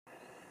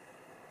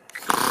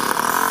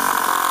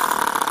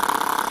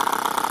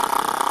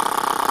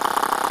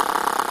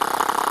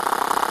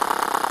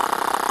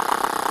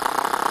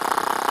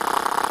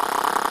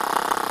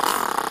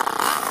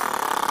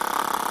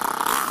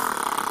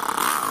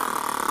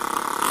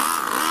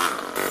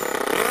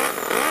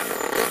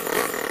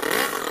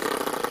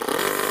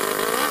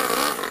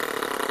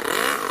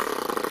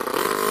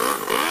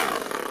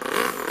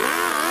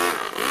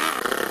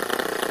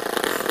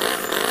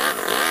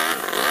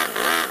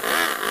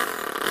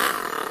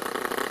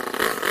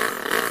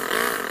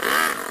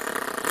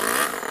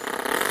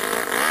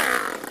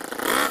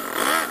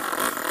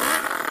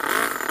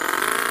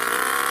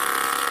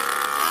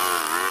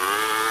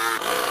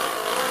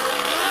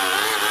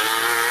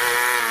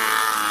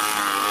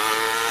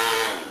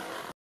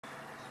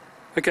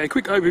Okay,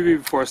 quick overview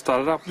before I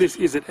start it up. This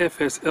is an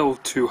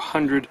FSL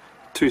 200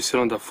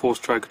 2-cylinder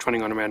 4-stroke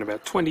running on around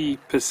about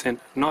 20%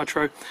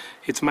 nitro.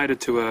 It's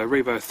mated to a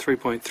Revo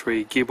 3.3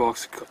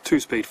 gearbox, got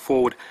 2-speed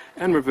forward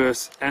and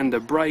reverse and a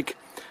brake.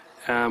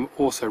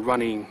 Also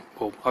running,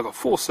 well, I've got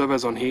 4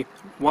 servos on here,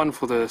 one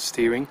for the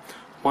steering,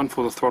 one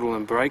for the throttle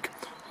and brake,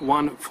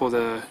 one for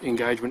the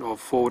engagement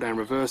of forward and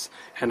reverse,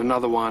 and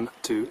another one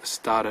to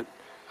start it.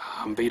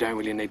 But you don't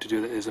really need to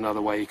do that. There's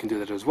another way you can do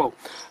that as well.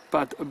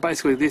 But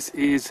basically this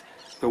is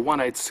the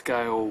 1/8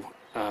 scale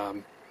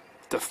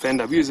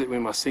Defender. I've used it with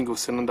my single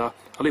cylinder.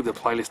 I'll leave the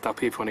playlist up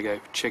here if you want to go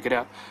check it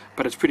out.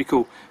 But it's pretty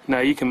cool.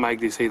 Now you can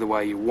make this either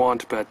way you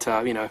want, but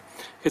you know,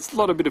 it's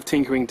a bit of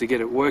tinkering to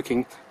get it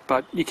working,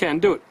 but you can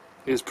do it.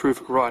 There's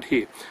proof right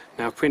here.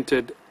 Now I've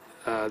printed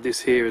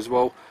this here as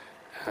well,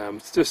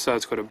 just so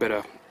it's got a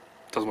better,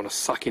 doesn't want to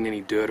suck in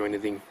any dirt or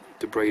anything,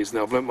 debris.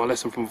 Now I've learnt my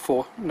lesson from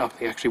before.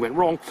 Nothing actually went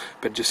wrong,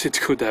 but just it's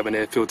good to have an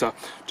air filter.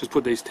 Just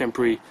put these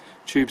temporary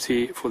tubes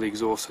here for the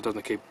exhaust so it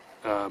doesn't keep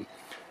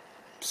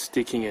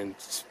sticking and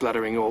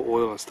splattering all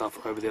oil and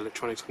stuff over the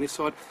electronics on this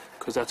side,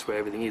 because that's where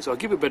everything is. I'll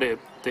give a bit of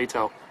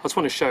detail. I just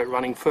want to show it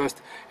running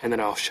first and then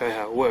I'll show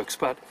how it works,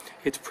 but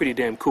it's pretty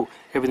damn cool.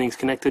 Everything's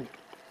connected.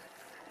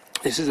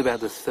 This is about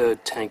the 3rd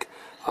tank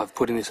I've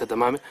put in this at the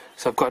moment.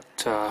 So I've got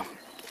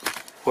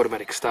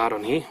automatic start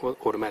on here, well,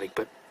 automatic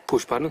but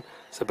push button.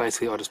 So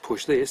basically I just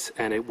push this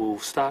and it will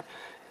start.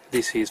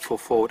 This is for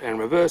forward and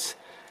reverse,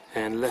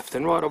 and left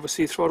and right,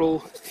 obviously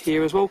throttle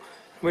here as well.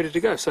 Ready to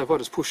go. So if I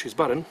just push this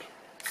button,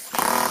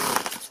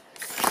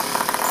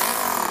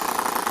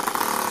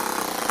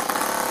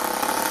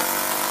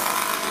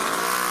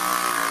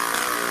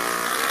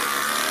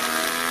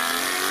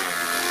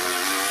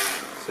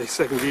 see,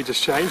 second gear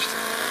just changed.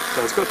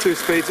 So it's got 2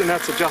 speeds, and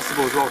that's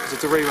adjustable as well because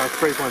it's a Revo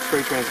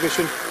 3.3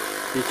 transmission.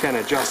 You can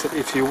adjust it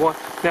if you want.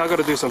 Now I've got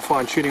to do some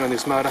fine tuning on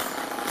this motor.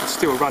 It's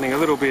still running a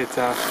little bit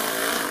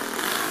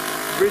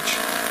rich,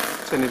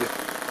 so I need a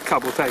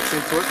couple of takes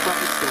into it, but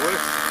it still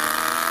works.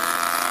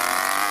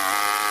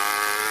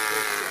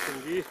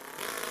 Second gear.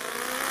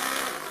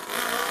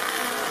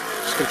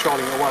 Just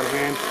controlling it with one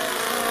hand.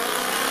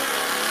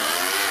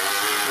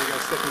 There we go,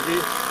 second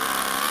gear.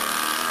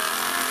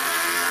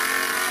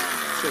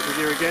 Second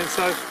gear again.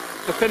 So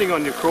depending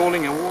on your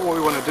crawling and what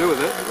we want to do with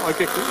it, I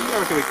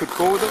reckon we could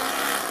crawl with it.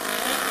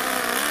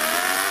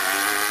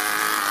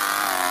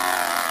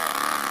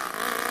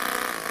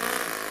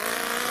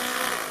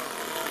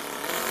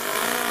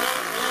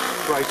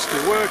 Brakes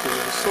still work, as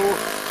you saw.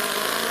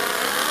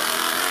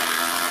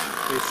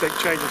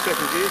 Changing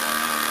second gear.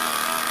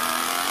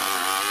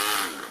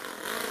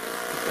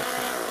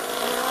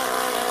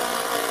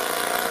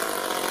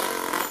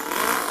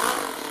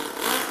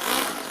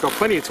 It's got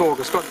plenty of torque.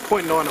 It's got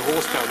 0.9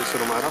 horsepower, this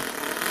little motor. As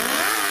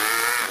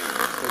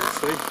you can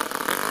see.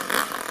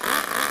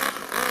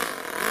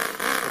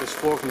 Got his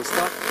fork from the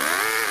start.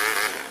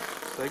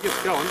 So it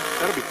gets going.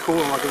 That'll be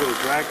cool in like a little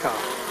drag car.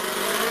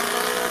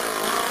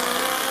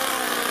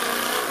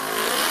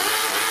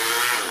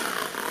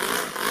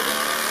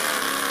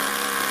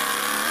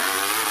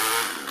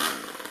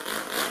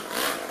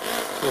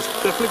 It's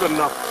definitely got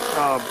enough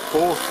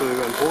bore to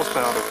and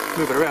horsepower to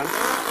move it around.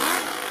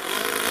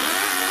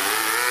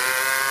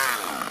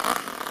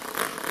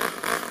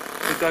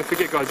 But don't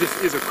forget guys, this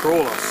is a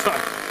crawler, so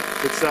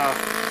it's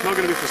not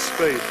going to be for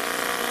speed.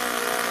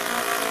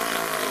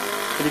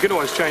 And you can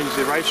always change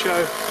the ratio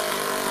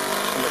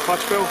on the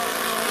clutch bell.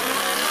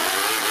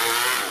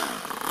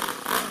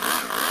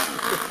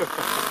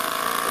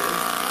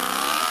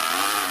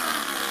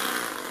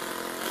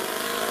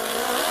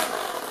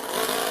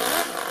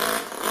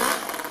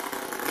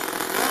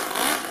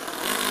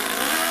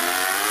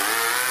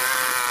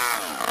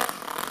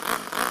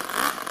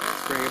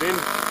 Bring it in.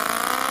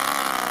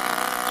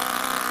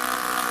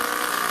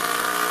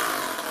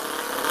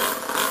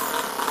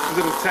 A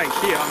little tank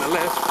here on the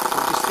left,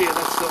 you just see it,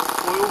 that's the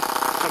oil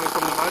coming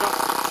from the motor.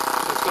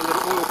 So it's got a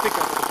little oil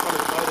pickup at the front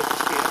of the motor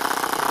just here.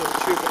 A little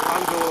tube that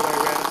runs all the way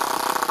around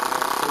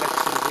and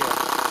collects in here.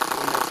 And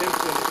when that's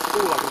empty, when it's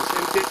full, I can just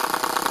empty it,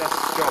 and that's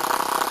the job.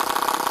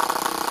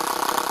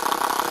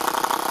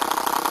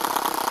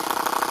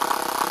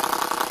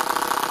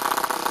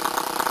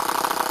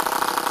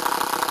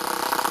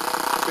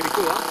 Pretty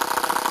cool, huh?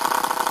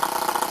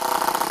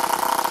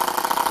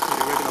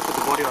 Reckon I'll put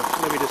the body on.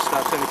 Let me just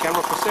turn the camera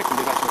off for a second,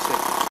 be back in a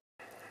second.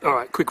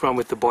 Alright, quick run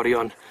with the body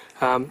on.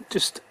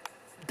 Just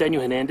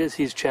Daniel Hernandez,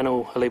 his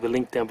channel, I'll leave a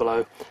link down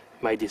below,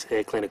 made this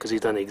air cleaner because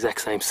he's done the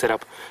exact same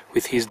setup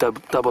with his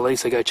double E,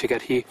 so go check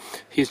out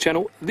his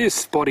channel.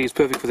 This body is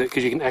perfect for it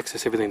because you can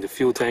access everything, the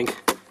fuel tank,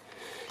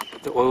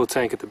 the oil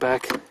tank at the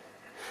back,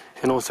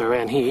 and also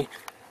around here,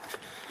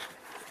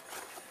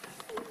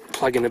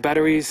 plug in the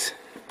batteries,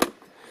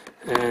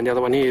 and the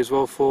other one here as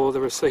well for the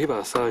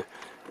receiver, so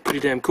pretty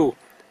damn cool.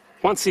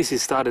 Once this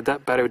is started,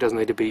 that battery doesn't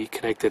need to be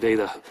connected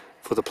either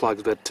for the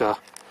plugs, but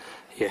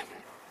yeah,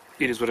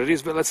 it is what it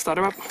is. But let's start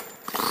her up.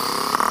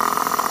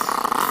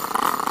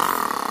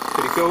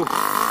 Pretty cool.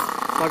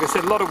 Like I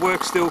said, a lot of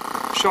work still.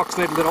 Shocks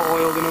need a little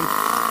oil in them.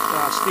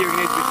 Steering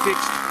needs to be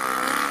fixed.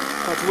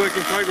 That's a work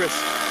in progress.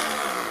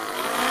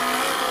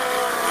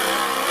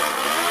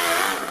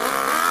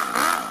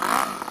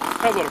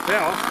 Has a lot of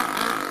power.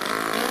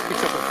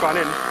 Picks up the front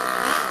end.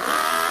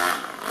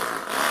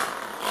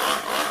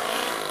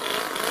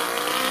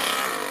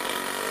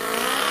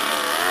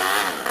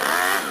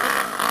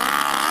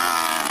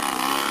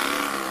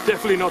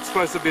 Definitely not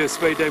supposed to be a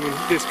speed demon,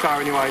 this car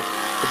anyway.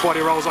 The body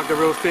rolls like a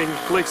real thing.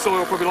 Leaks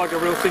oil probably like a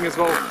real thing as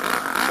well.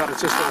 But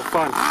it's just all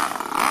fun.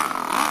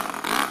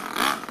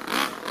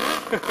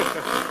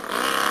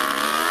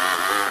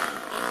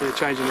 They're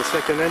changing the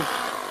second then.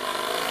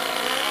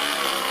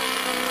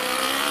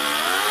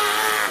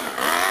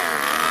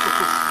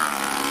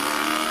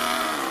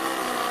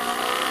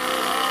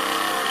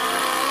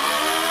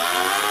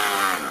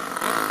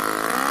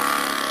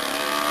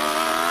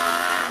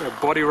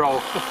 A body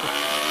roll.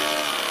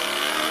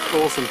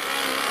 Awesome.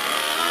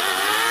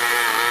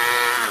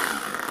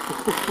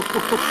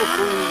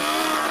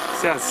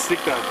 Sounds sick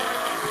though.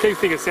 I keep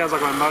thinking it sounds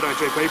like my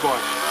MotoGP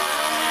bike.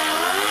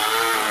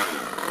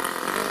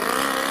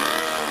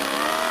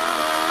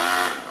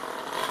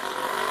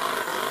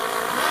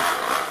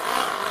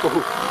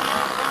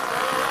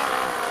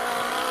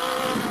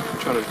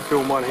 Trying to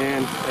film one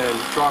hand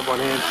and drive one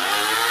hand.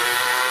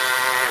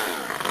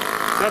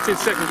 That's in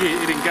second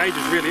gear. It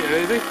engages really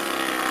early.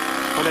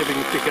 I don't know if you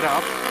can pick it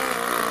up.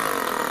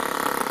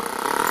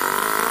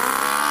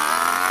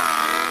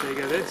 There you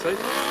go there, see?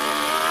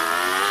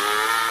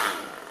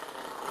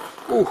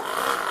 Ooh.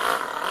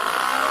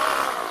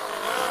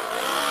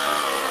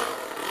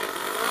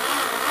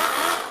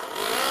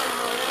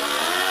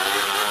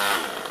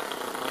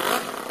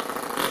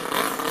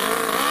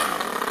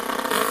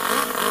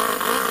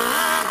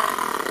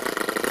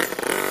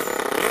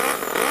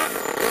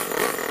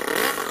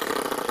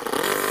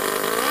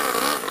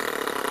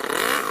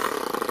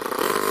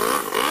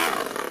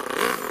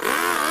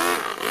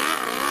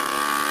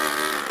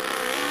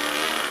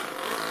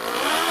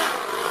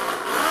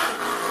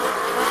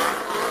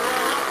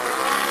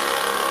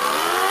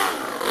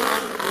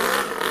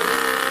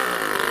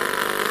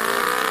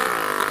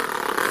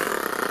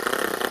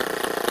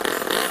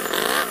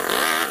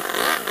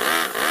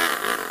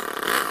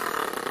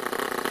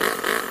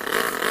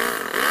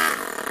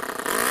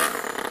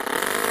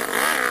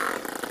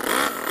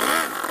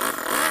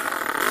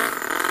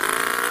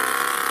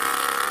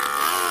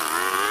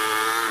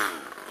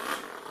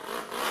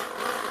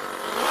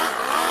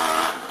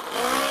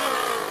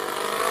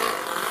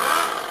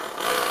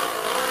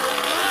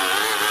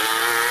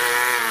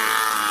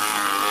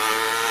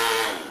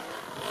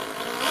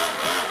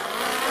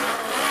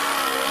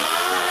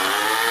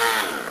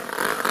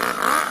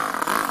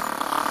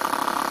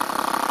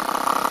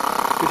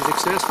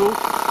 Successful.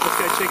 Let's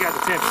go check out the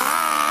temps.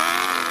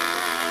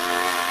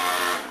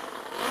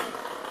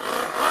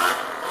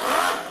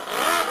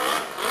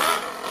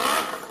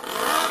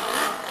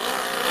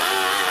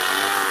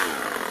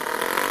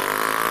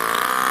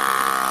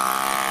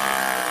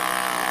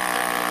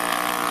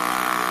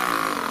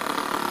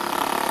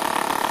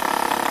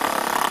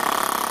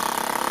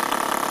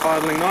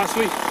 Idling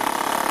nicely.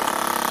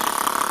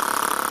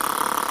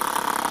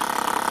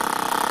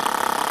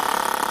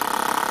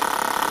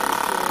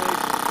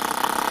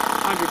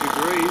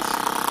 Degrees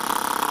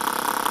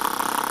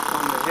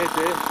on the head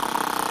there.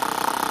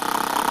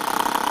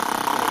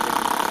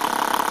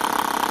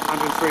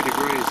 103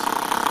 degrees.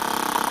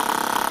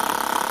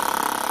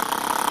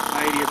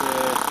 80 of the...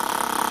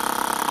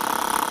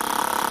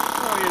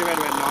 Oh yeah, about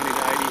 90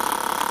 to 80.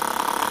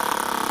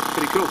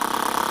 Pretty cool.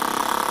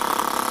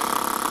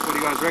 What do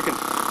you guys reckon?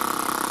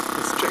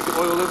 Let's check the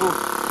oil level.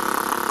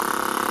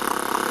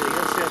 There you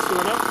go, see how it's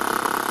filling up?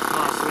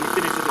 Nice, so when you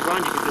finish with the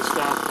run you can just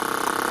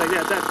take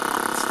out that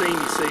steam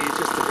you see is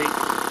just the heat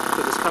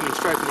that is coming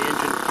straight from the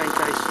engine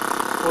crankcase.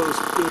 Oil's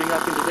building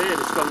up into there, and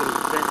it's got a little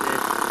vent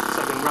there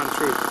so I can run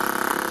through.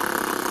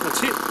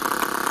 That's it.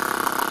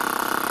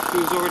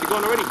 Fuel's already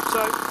gone already.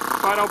 So,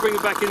 right, I'll bring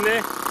it back in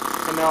there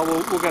and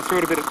we'll go through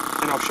it a bit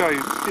and I'll show you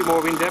a bit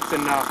more in depth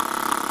and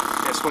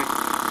yeah, sweet.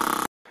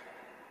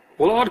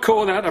 Well, I'd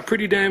call that a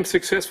pretty damn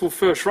successful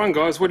first run,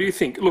 guys. What do you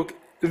think? Look,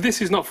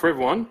 this is not for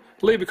everyone.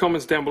 Leave your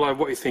comments down below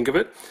what you think of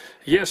it.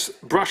 Yes,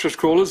 brushless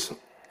crawlers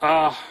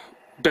are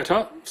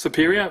better,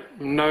 superior,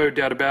 no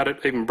doubt about it.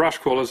 Even brush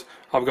crawlers,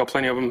 I've got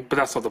plenty of them, but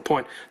that's not the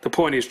point. The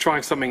point is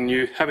trying something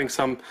new, having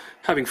fun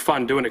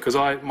doing it, because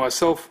I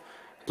myself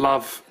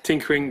love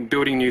tinkering,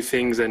 building new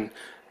things, and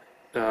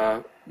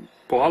well,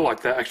 I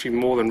like that actually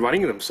more than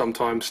running them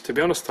sometimes, to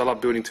be honest. I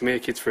love building Tamiya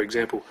kits, for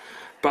example,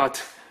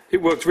 but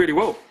it works really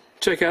well.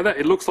 Check out that.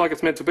 It looks like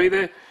it's meant to be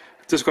there.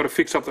 Just got to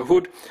fix up the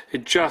hood.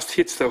 It just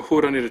hits the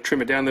hood. I need to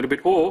trim it down a little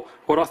bit, or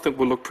what I think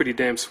will look pretty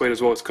damn sweet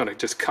as well, it's going to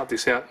just cut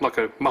this out like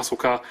a muscle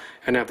car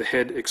and have the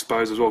head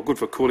exposed as well. Good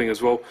for cooling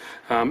as well,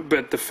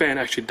 but the fan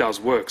actually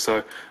does work,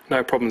 so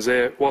no problems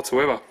there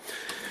whatsoever.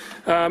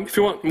 If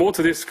you want more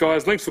to this,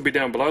 guys, links will be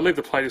down below. Leave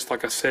the playlist,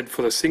 like I said,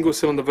 for the single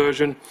cylinder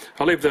version.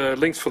 I'll leave the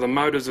links for the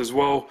motors as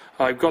well.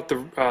 I've got the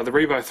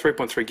Revo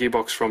 3.3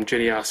 gearbox from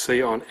Jenny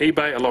RC on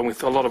eBay, along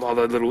with a lot of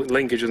other little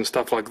linkages and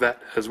stuff like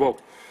that as well.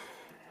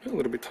 A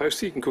little bit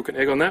toasty, you can cook an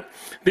egg on that.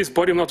 This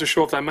body, I'm not too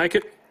sure if they make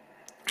it.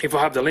 If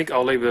I have the link,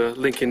 I'll leave a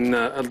link in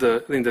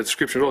the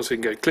description also, so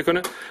you can go click on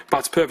it. But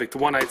it's perfect,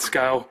 1/8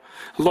 scale,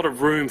 a lot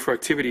of room for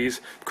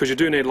activities, because you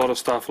do need a lot of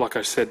stuff, like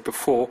I said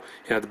before.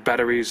 You know, the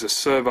batteries, the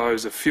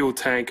servos, the fuel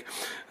tank,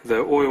 the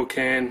oil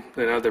can,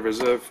 you know, the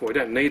reserve. Well, you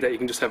don't need that, you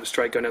can just have it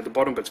straight going out the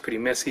bottom, but it's pretty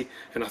messy,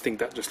 and I think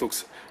that just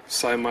looks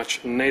so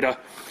much neater.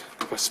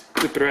 If I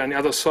flip it around the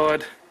other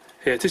side,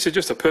 yeah, this is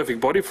just a perfect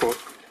body for it.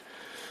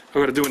 I've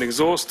got to do an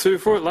exhaust too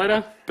for it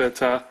later, but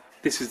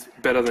this is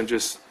better than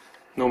just,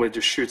 normally it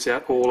just shoots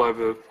out all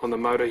over on the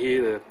motor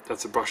here.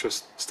 That's a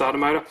brushless starter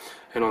motor,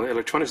 and on the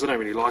electronics I don't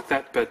really like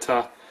that, but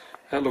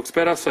that looks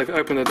better. So if you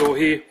open the door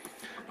here,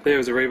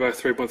 there's a Revo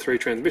 3.3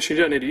 transmission.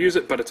 You don't need to use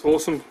it, but it's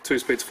awesome. 2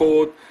 speeds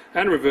forward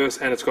and reverse,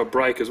 and it's got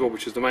brake as well,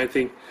 which is the main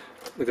thing.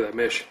 Look at that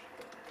mesh.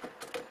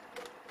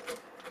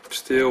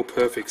 Still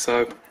perfect,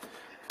 so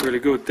really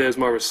good. There's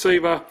my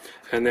receiver,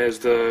 and there's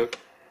the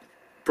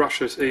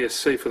brushless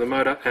ESC for the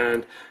motor,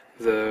 and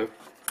the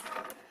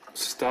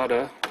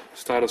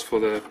starters for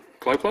the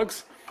glow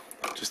plugs,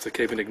 just to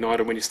keep it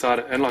ignited when you start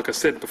it. And like I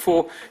said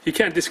before, you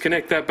can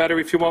disconnect that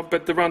battery if you want,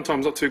 but the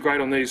runtime's not too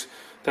great on these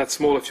that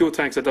smaller fuel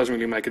tanks. That doesn't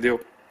really make a deal.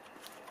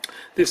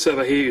 This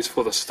over here is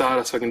for the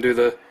starter, so I can do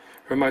the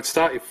remote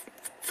start. It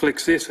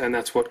flicks this, and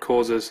that's what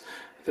causes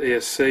the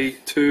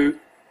ESC to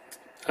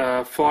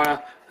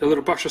fire the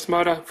little brushless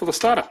motor for the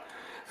starter.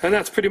 And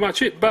that's pretty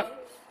much it,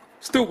 but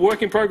still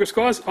work in progress,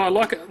 guys. I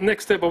like it.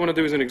 Next step I want to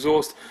do is an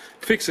exhaust,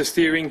 fix the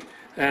steering,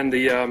 and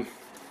the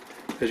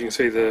as you can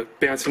see, the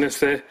bounciness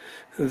there.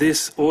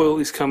 This oil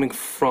is coming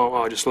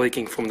from, just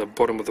leaking from the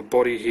bottom of the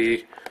body here,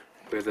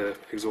 where the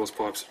exhaust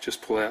pipes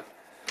just pull out.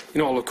 You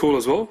know what will look cool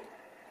as well?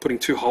 Putting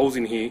 2 holes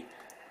in here,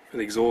 and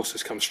the exhaust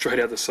just comes straight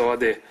out the side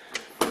there.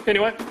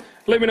 Anyway,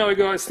 let me know what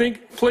you guys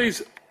think.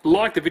 Please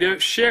like the video,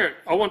 share it.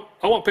 I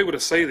want people to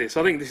see this.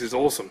 I think this is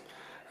awesome.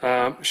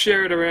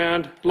 Share it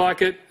around,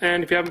 like it,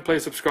 and if you haven't,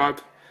 please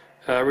subscribe.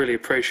 I really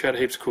appreciate it.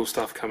 Heaps of cool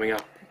stuff coming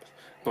up.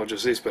 Not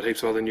just this, but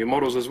heaps of other new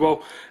models as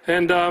well.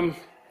 And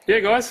yeah,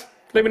 guys,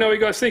 let me know what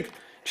you guys think.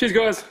 Cheers,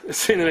 guys.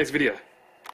 See you in the next video.